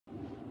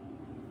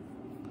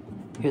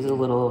Here's a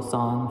little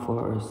song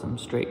for some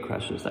straight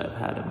crushes I've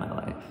had in my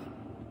life.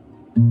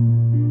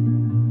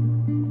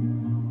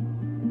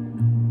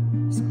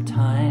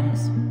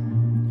 Sometimes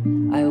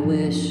I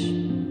wish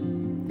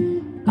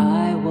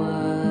I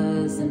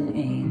was an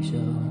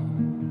angel,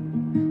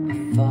 a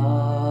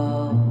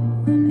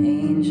fallen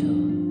angel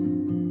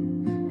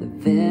that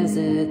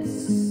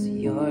visits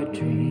your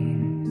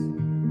dreams.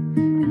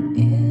 And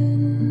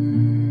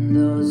in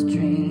those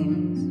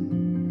dreams,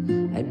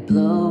 I'd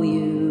blow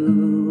you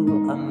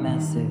a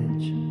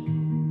message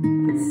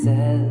that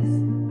says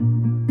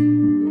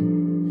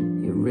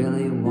you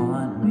really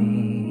want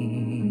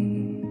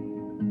me.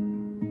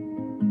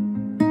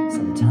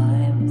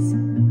 Sometimes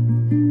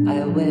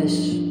I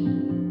wish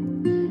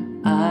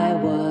I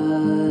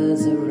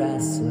was a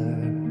wrestler,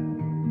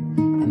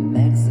 a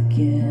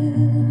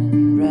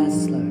Mexican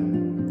wrestler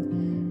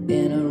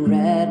in a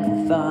red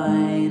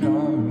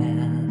vinyl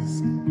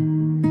mask,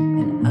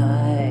 and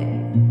I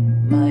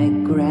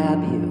might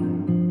grab you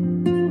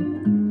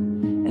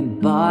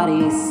and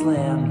body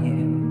slam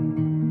you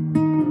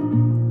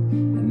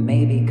and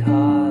maybe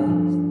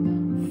cause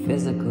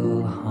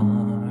physical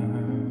harm.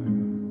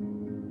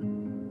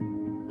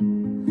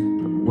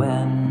 But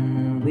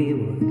when we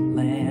would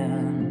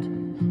land,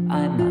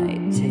 I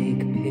might take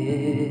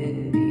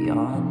pity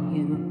on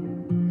you.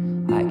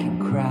 I can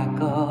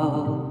crack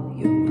all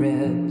your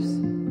ribs,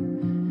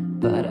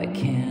 but I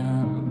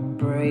can't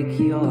break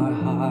your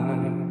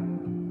heart.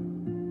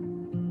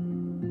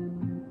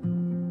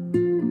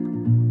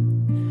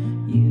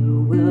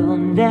 You will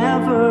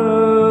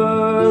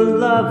never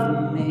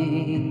love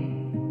me,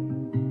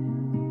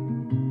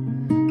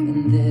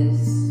 and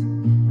this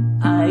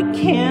I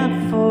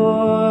can't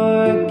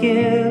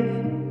forgive.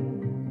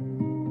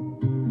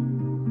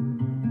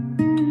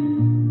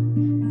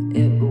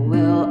 It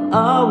will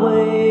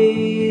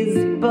always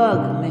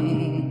bug me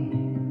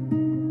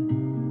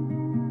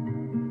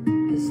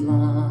as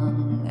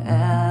long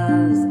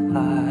as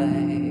I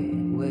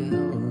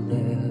will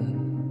live.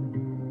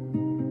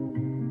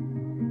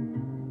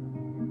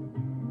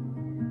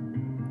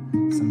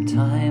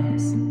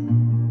 Sometimes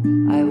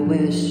I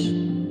wish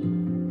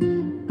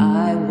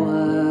I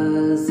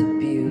was a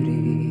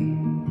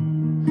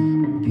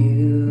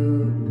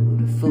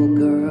beautiful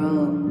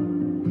girl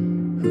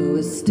who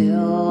is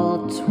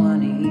still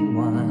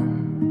 21,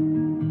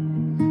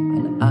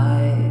 and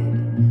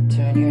I'd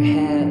turn your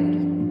head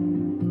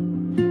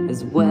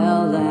as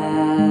well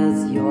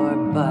as your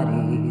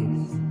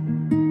buddies,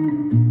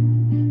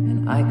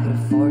 and I could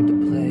afford to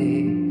play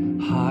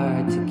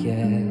hard to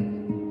get.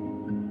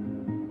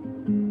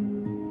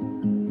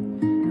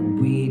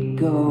 We'd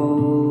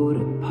go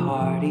to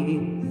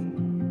parties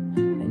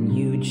and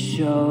you'd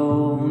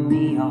show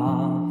me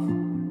off,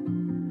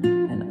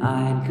 and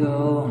I'd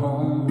go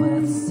home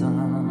with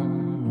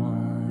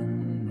someone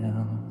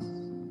else.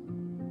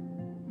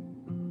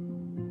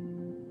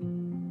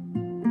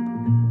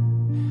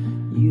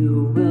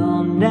 You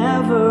will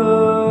never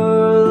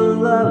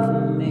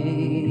love me,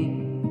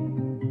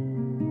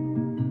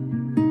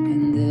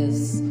 and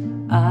this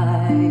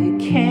I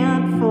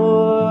can't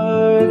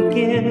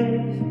forgive.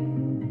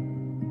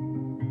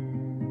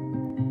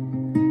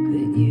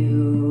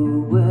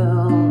 You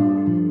will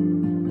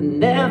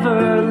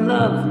never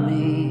love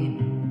me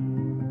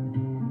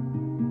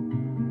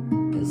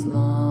as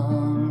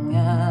long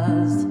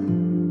as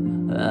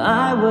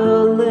I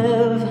will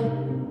live.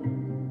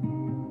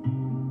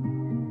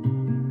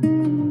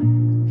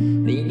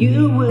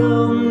 You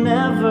will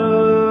never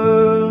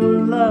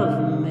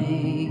love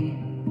me,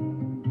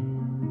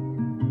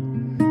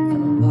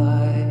 and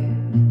why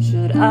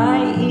should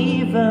I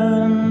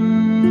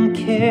even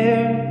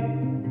care?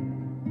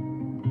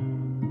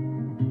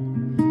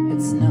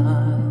 It's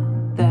not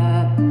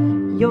that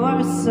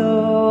you're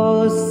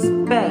so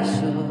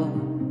special,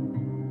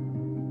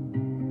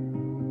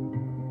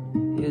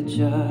 you're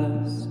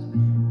just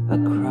a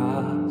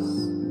crock